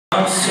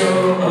I'm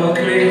so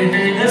ugly,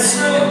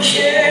 that's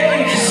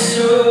okay, 'cause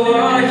so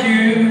are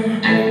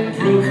you.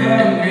 Broke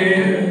our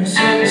mirrors,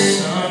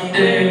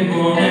 Sunday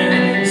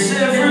mornings,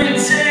 every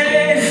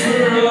day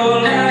for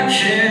all I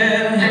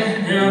care.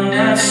 And I'm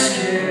not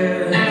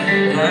scared,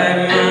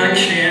 light my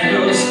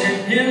candles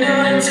in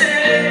the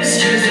days,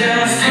 'cause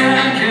I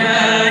forgot.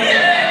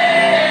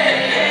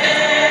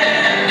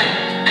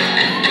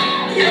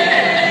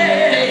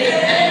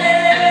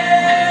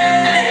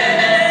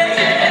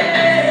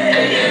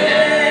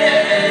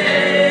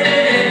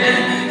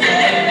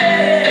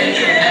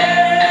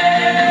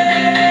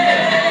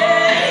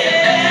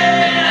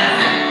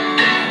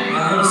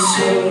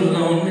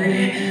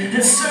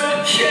 It's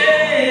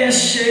okay, I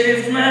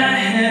shaved my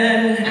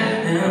head,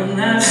 and I'm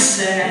not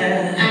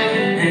sad,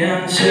 and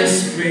I'm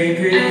just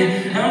maybe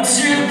I'm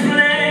to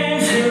blame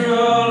for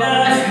all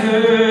I've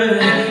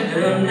heard,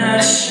 but I'm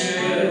not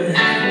sure.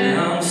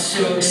 I'm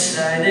so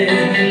excited,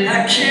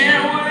 I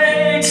can't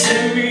wait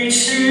to meet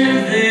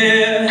you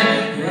there.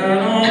 I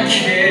don't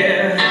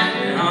care,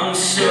 I'm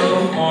so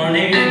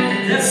horny,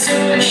 that's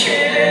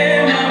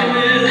okay, my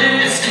will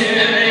is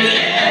good.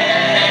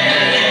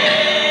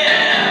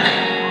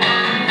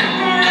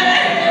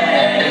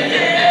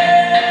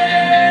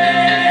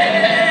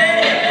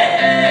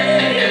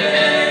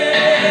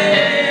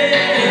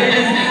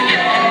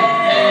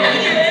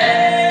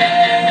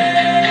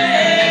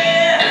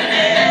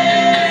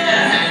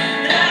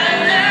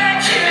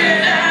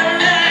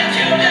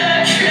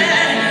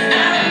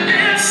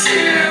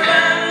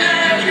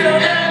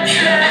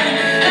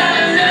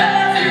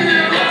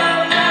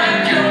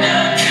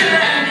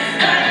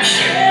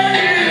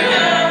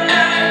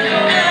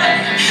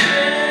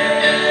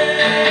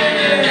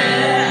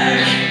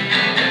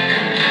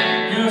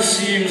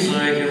 Seems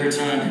like every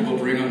time people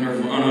bring up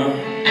Nirvana,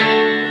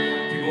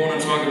 people want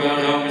to talk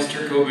about how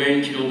Mr.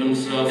 Cobain killed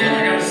himself, and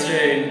I gotta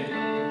say,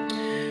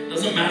 it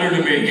doesn't matter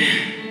to me.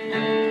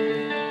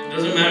 It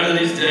doesn't matter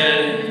that he's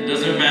dead, it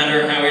doesn't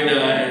matter how he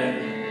died.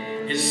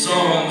 His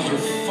songs are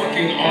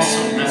fucking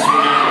awesome, that's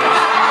what matters.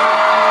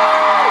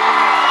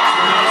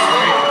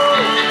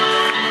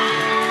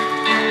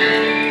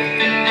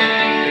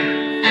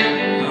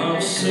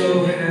 I'm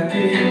so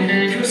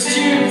happy, 'cause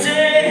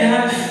today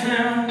I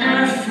found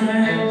my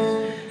friends.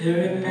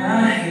 They're in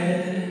my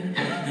head,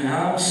 and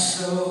I'm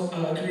so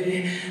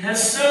ugly.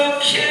 That's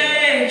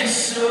okay, 'cause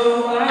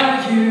so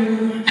are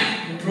you.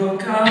 We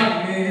broke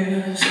our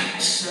mirrors,